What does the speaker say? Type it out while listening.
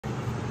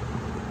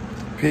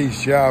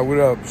Peace, y'all. What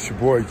up? It's your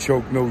boy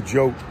Choke No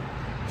Joke.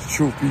 It's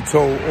truth be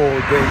told all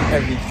day,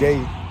 every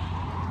day.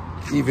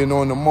 Even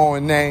on the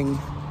morning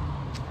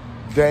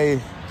day.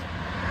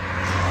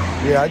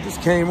 Yeah, I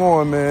just came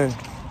on, man,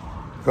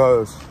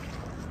 because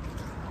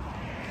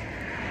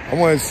I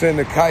want to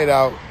send a kite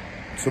out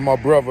to my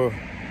brother,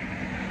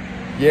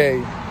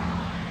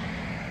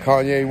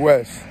 Kanye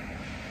West.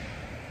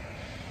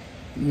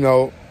 You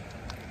know,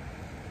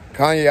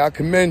 Kanye, I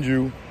commend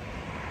you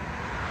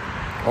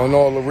on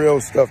all the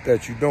real stuff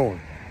that you're doing.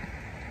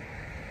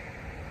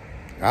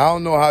 I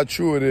don't know how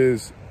true it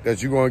is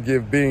that you're going to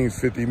give Beans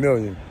 50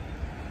 million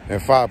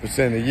and 5% of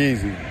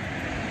Yeezy.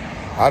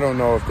 I don't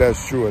know if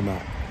that's true or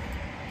not.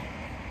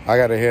 I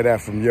got to hear that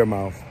from your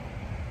mouth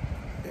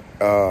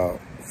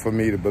for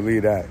me to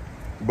believe that.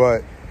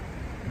 But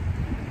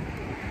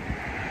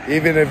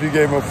even if you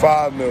gave him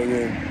 5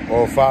 million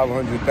or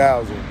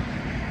 500,000,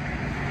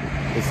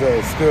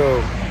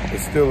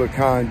 it's still a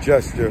kind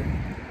gesture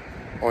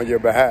on your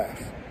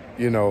behalf.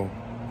 You know,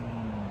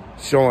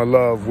 showing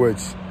love, which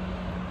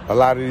a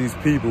lot of these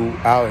people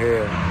out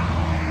here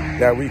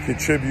that we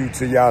contribute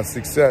to y'all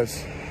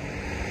success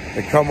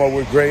and come up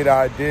with great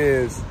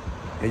ideas,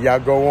 and y'all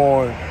go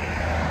on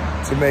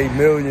to make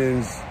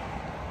millions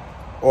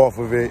off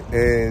of it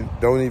and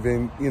don't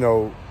even, you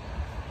know,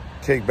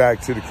 kick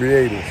back to the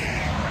creators.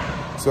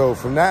 So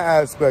from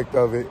that aspect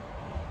of it,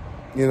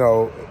 you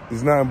know,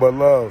 there's nothing but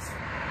love,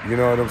 you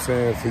know what I'm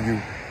saying, for you,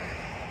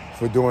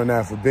 for doing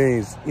that for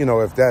Beans, you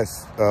know, if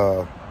that's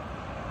a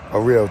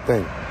real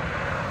thing.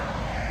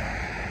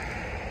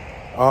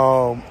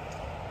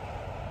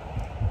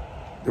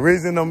 The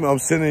reason I'm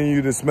sending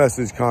you this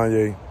message,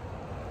 Kanye,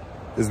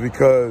 is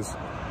because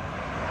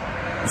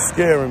you're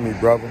scaring me,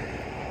 brother.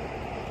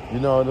 You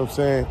know what I'm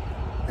saying?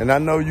 And I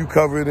know you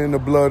covered in the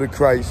blood of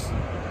Christ,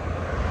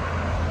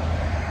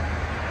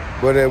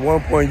 but at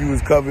one point you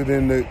was covered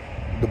in the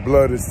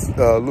blood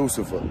of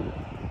Lucifer.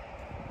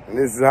 And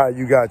this is how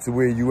you got to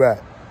where you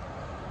at.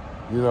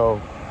 You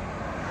know,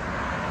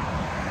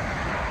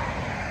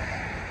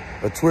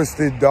 a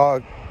twisted,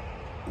 dark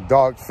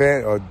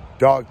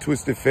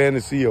twisted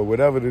fantasy, or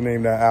whatever the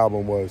name of that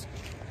album was,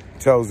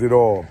 tells it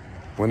all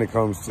when it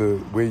comes to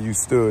where you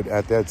stood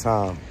at that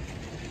time.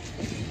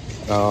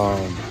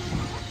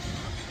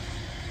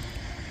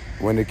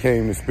 When it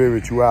came to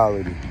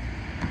spirituality.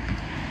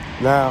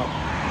 Now,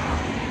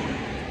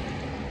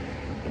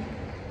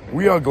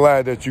 we are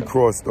glad that you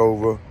crossed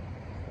over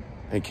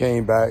and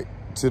came back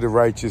to the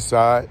righteous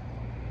side.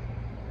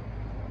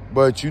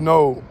 But you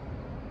know,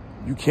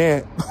 you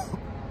can't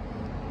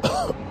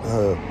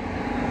you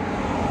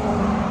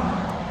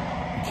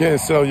can't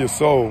sell your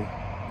soul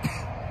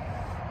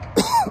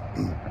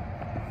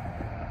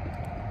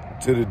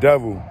to the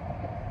devil.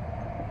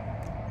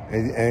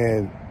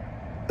 And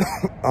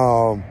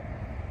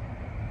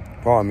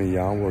pardon me,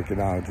 y'all, I'm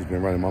working out. I've just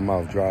been running my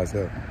mouth dry as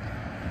hell.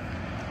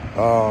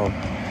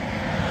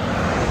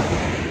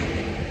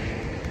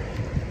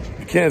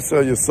 You can't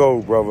sell your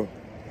soul, brother.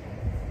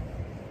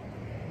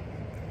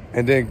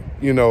 And then,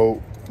 you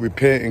know,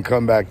 repent and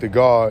come back to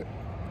God,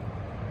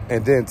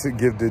 and then to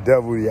give the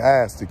devil your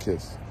ass to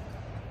kiss.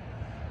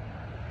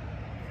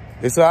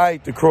 It's all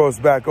right to cross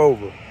back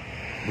over,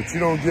 but you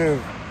don't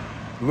give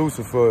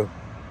Lucifer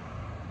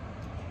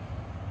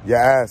your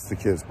ass to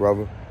kiss,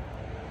 brother.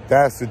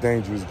 That's the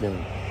dangerous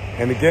game.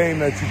 And the game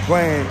that you're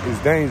playing is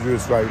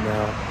dangerous right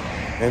now,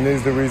 and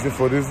is the reason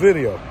for this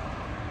video.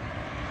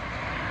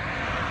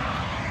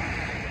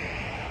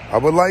 I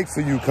would like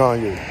for you,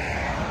 Kanye,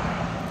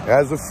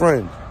 as a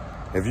friend,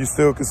 if you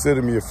still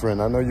consider me a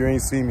friend. I know you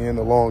ain't seen me in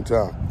a long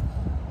time.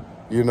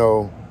 You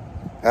know,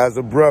 as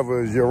a brother,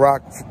 as your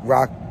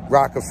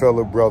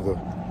Rockefeller brother,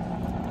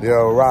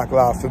 your Rock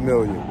La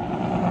Familia.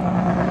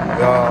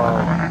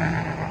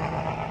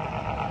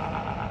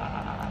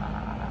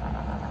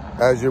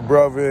 As your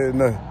brother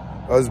and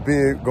us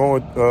being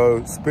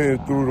spinning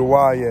through the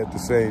wire at the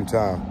same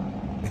time.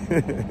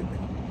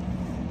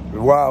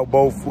 While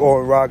both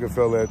on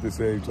Rockefeller at the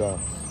same time.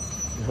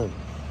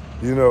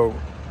 You know,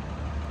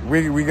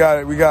 we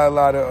got a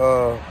lot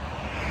of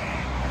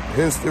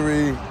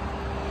history,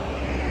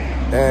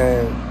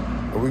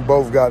 and we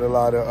both got a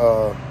lot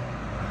of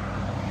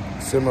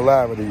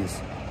similarities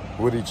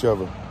with each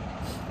other.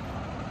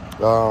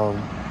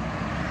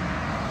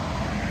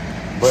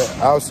 But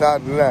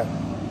outside of that,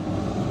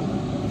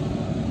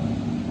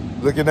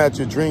 looking at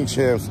your Drink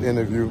Champs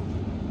interview,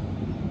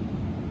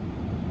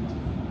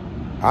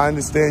 I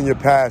understand your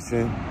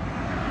passion,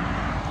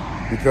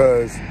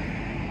 because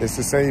it's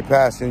the same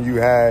passion you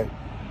had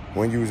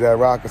when you was at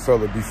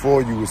Rockefeller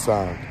before you was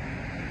signed.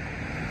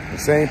 The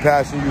same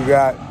passion you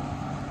got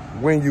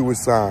when you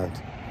was signed.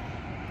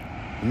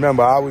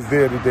 Remember, I was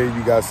there the day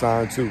you got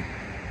signed too.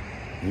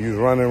 You was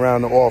running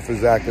around the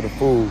office acting a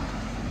fool,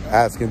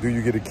 asking, do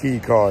you get a key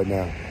card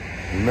now?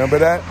 Remember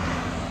that?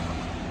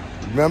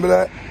 Remember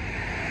that?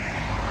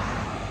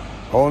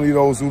 Only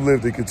those who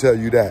lived it could tell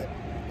you that.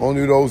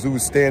 Only those who were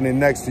standing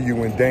next to you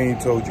when Dane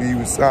told you he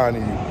was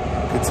signing you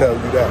could tell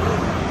you that.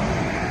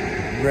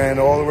 ran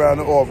all around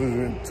the office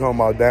and talking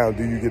about, down,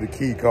 do you get a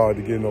key card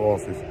to get in the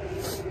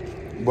office?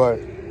 But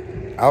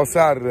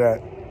outside of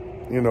that,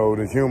 you know,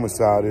 the human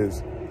side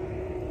is,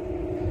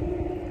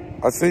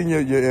 I seen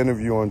your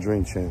interview on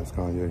Drink Champs,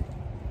 Kanye.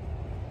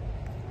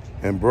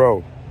 And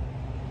bro,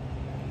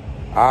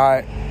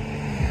 I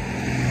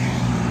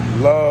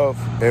love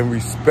and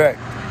respect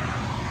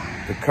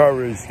the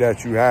courage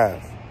that you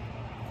have.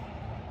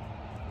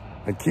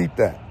 And keep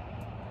that,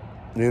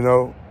 you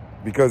know,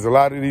 because a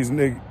lot of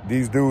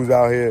these dudes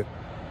out here,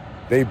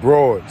 they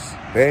broads.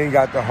 They ain't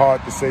got the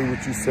heart to say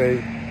what you say.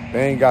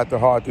 They ain't got the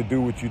heart to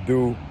do what you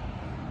do.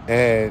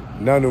 And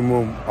none of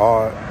them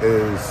are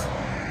as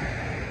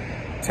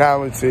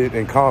talented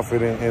and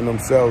confident in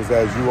themselves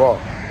as you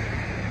are.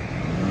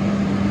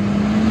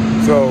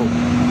 So,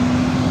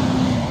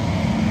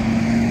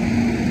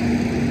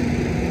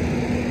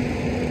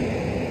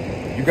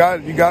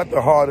 you got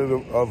the heart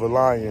of a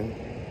lion,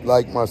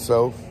 like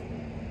myself.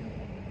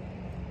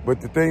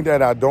 But the thing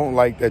that I don't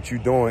like that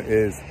you're doing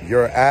is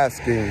you're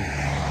asking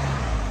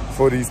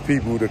for these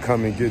people to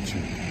come and get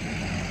you.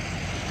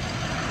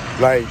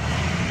 Like,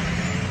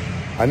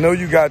 I know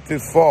you got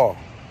this far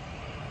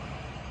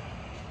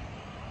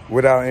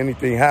without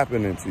anything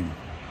happening to you.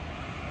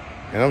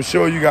 And I'm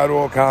sure you got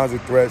all kinds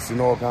of threats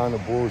and all kinds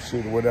of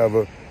bullshit or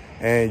whatever,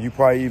 and you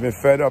probably even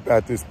fed up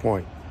at this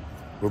point.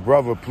 But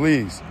brother,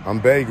 please, I'm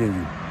begging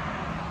you,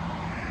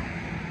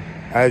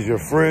 as your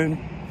friend,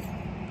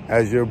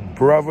 as your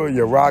brother,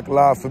 your rock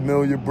live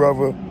familiar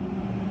brother,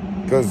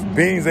 because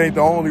Beans ain't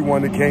the only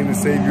one that came to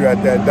save you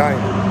at that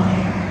diner.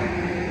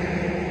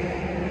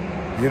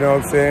 You know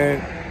what I'm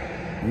saying?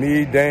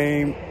 Me,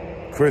 Dame,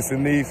 Chris,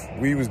 and Neef,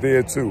 we was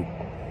there too.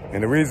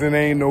 And the reason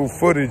there ain't no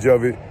footage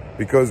of it,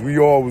 because we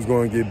all was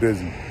going to get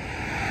busy.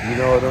 You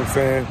know what I'm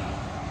saying?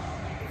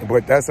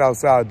 But that's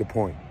outside the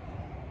point.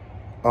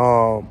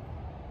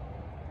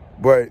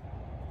 But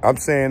I'm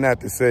saying that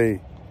to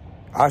say,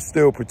 I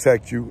still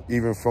protect you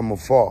even from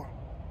afar.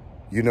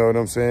 You know what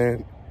I'm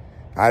saying?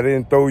 I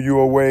didn't throw you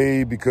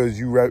away because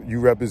you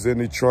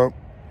represented Trump.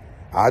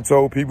 I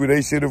told people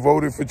they should have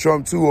voted for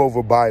Trump too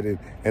over Biden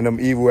and them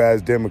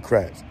evil-ass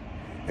Democrats.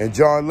 And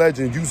John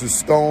Legend, you's a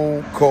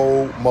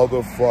stone-cold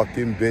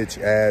motherfucking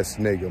bitch-ass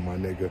nigga, my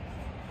nigga.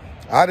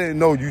 I didn't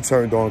know you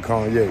turned on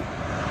Kanye.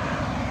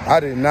 I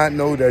did not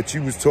know that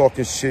you was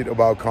talking shit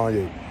about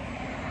Kanye.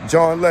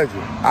 John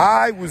Legend,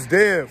 I was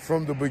there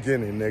from the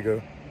beginning,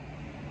 nigga.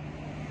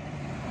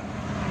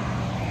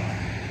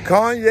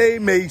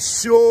 Kanye made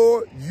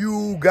sure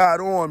you got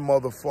on,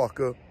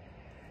 motherfucker.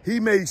 He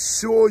made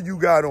sure you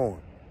got on.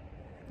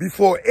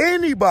 Before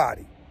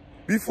anybody,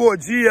 before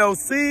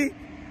GLC,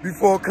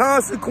 before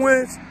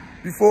Consequence,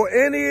 before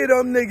any of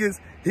them niggas,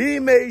 he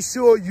made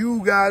sure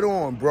you got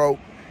on, bro.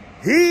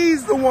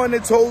 He's the one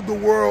that told the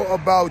world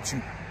about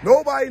you.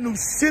 Nobody knew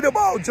shit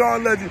about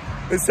John Legend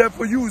except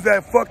for you, was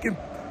that fucking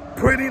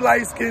pretty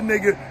light-skinned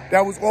nigga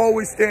that was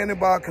always standing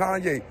by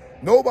Kanye.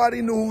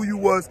 Nobody knew who you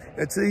was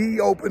until he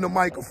opened the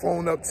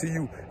microphone up to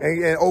you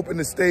and opened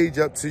the stage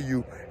up to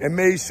you and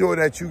made sure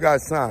that you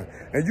got signed.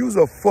 And you's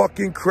a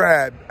fucking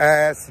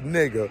crab-ass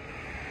nigga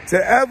to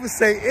ever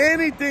say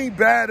anything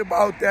bad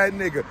about that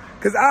nigga.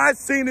 Because I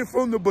seen it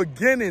from the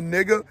beginning,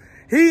 nigga.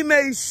 He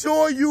made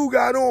sure you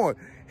got on.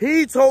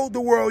 He told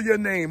the world your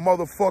name,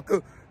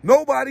 motherfucker.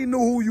 Nobody knew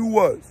who you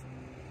was.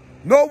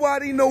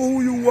 Nobody knew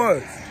who you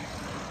was.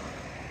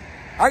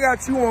 I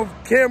got you on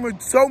camera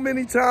so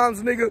many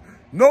times, nigga.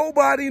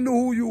 Nobody knew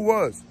who you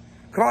was.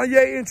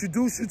 Kanye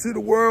introduced you to the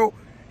world.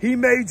 He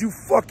made you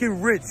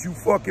fucking rich, you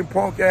fucking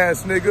punk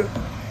ass nigga.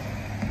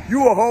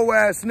 You a hoe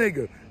ass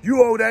nigga.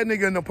 You owe that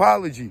nigga an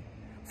apology.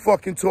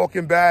 Fucking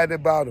talking bad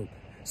about him.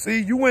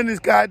 See, you win this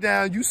guy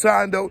down, you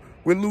signed up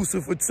with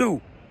Lucifer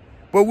too.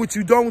 But what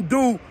you don't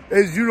do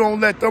is you don't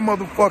let them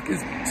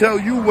motherfuckers tell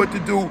you what to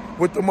do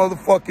with the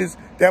motherfuckers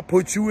that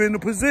put you in the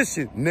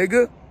position,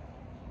 nigga.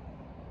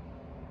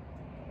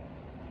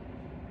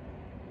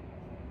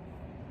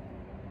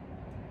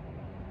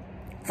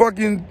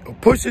 Fucking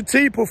Pusha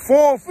T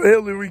performed for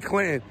Hillary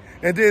Clinton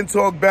and then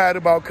talk bad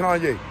about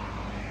Kanye.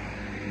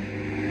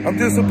 I'm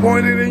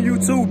disappointed in you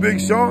too, Big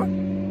Sean.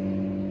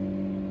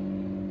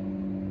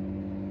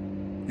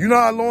 You know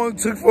how long it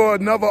took for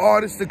another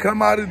artist to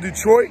come out of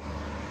Detroit?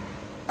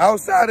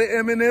 Outside of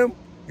Eminem?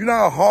 You know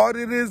how hard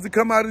it is to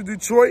come out of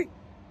Detroit?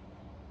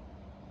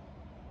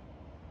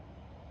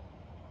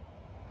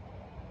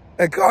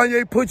 And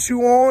Kanye put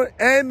you on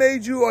and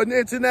made you an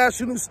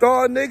international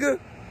star, nigga?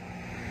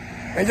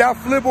 And y'all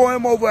flip on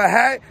him over a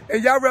hat,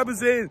 and y'all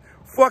represent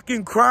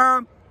fucking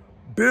crime,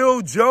 Bill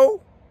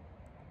Joe,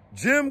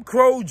 Jim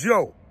Crow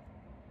Joe,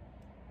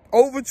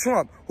 over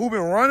Trump, who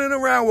been running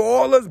around with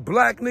all us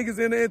black niggas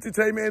in the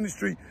entertainment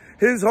industry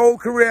his whole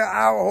career,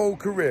 our whole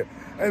career.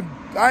 And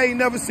I ain't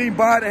never seen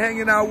Biden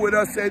hanging out with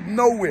us at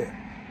nowhere.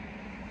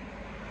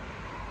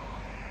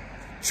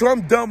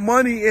 Trump dumped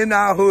money in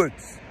our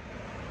hoods.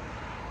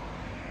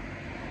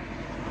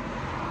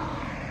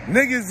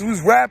 Niggas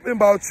was rapping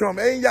about Trump.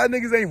 Ain't y'all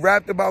niggas ain't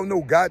rapped about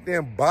no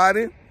goddamn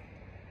Biden.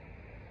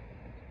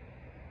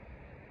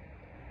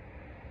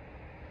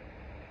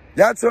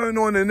 Y'all turned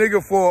on the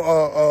nigga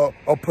for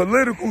a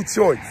political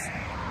choice.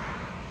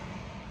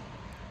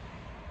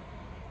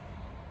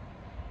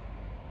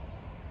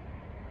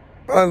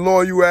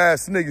 Unloyal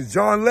ass niggas.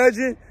 John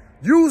Legend,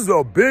 you's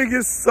the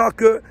biggest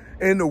sucker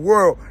in the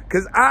world.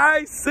 Cause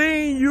I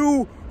seen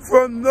you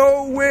from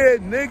nowhere,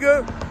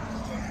 nigga.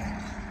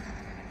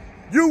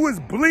 You was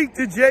Bleak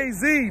to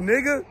Jay-Z,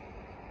 nigga.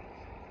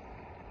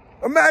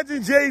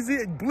 Imagine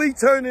Jay-Z, Bleak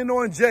turning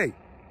on Jay.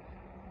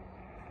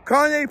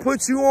 Kanye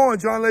put you on,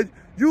 John Legend.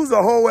 You's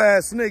a whole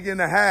ass nigga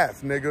and a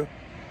half, nigga.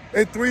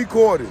 In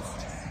 3/4.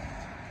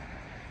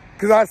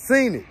 Cause I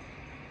seen it.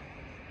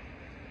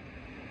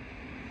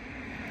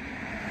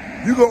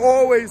 You can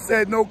always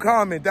say no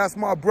comment. That's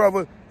my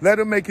brother. Let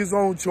him make his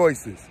own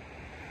choices.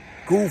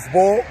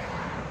 Goofball.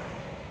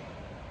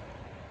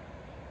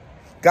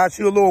 Got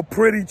you a little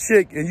pretty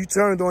chick and you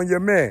turned on your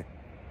man.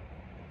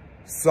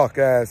 Suck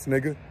ass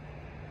nigga.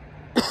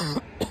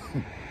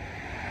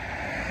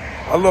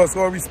 I lost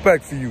all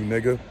respect for you,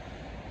 nigga.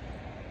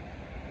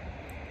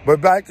 But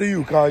back to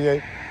you,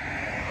 Kanye.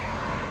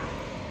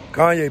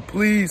 Kanye,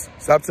 please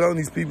stop telling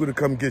these people to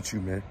come get you,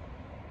 man.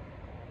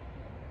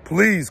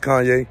 Please,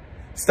 Kanye.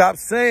 Stop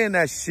saying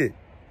that shit.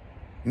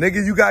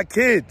 Nigga, you got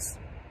kids.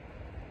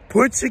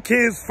 Put your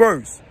kids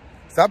first.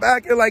 Stop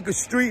acting like a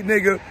street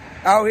nigga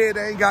out here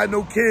that ain't got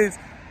no kids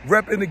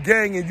repping the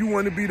gang and you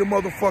want to be the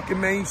motherfucking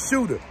main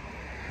shooter.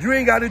 You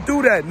ain't got to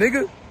do that,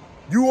 nigga.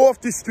 You off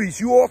the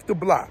streets. You off the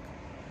block.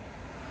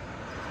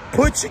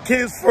 Put your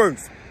kids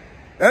first.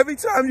 Every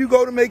time you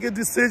go to make a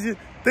decision,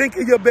 think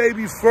of your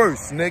babies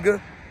first,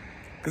 nigga.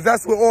 Because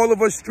that's what all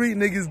of us street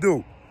niggas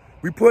do.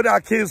 We put our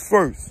kids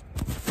first.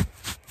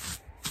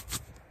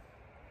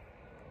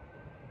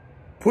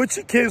 Put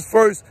your kids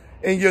first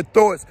in your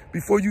thoughts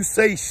before you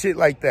say shit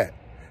like that.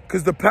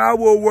 Because the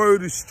power of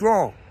word is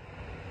strong.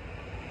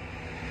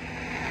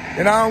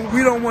 And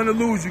we don't want to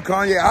lose you,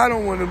 Kanye. I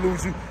don't want to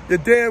lose you. Your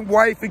damn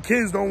wife and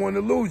kids don't want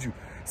to lose you.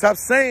 Stop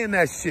saying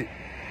that shit.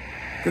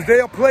 Because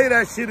they'll play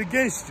that shit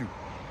against you.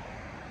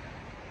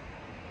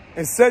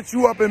 And set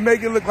you up and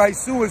make it look like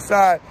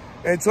suicide.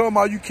 And talking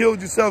about you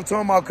killed yourself,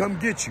 talking about come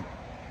get you.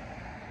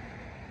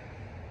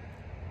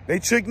 They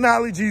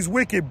technology is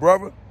wicked,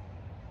 brother.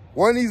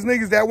 One of these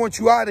niggas that want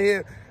you out of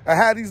here, or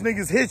have these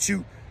niggas hit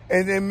you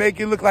and then make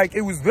it look like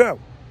it was them.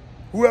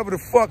 Whoever the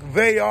fuck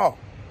they are.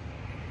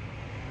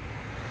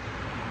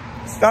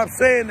 Stop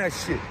saying that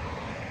shit.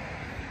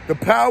 The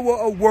power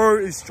of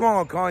word is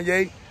strong,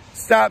 Kanye.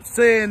 Stop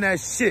saying that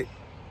shit.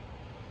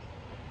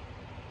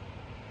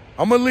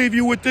 I'm gonna leave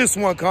you with this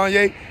one,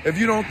 Kanye, if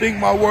you don't think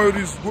my word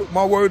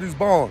is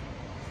bond.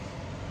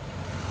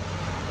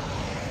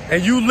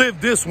 And you live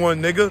this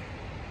one, nigga.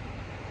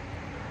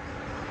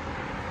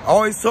 I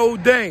always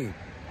told Dane,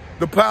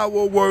 the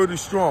power of word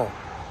is strong.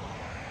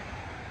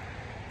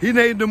 He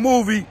named the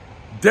movie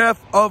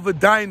Death of a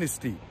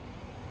Dynasty.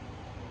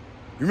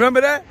 You remember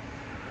that?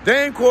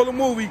 Dane called the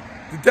movie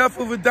The Death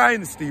of a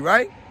Dynasty,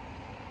 right?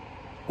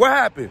 What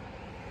happened?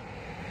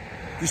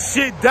 The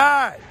shit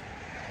died.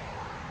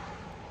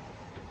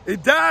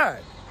 It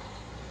died.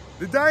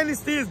 The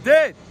dynasty is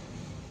dead.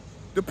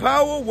 The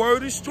power of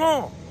word is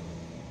strong.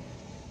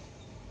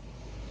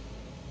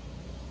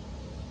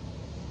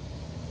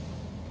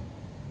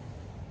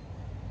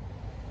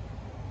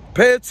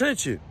 Pay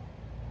attention.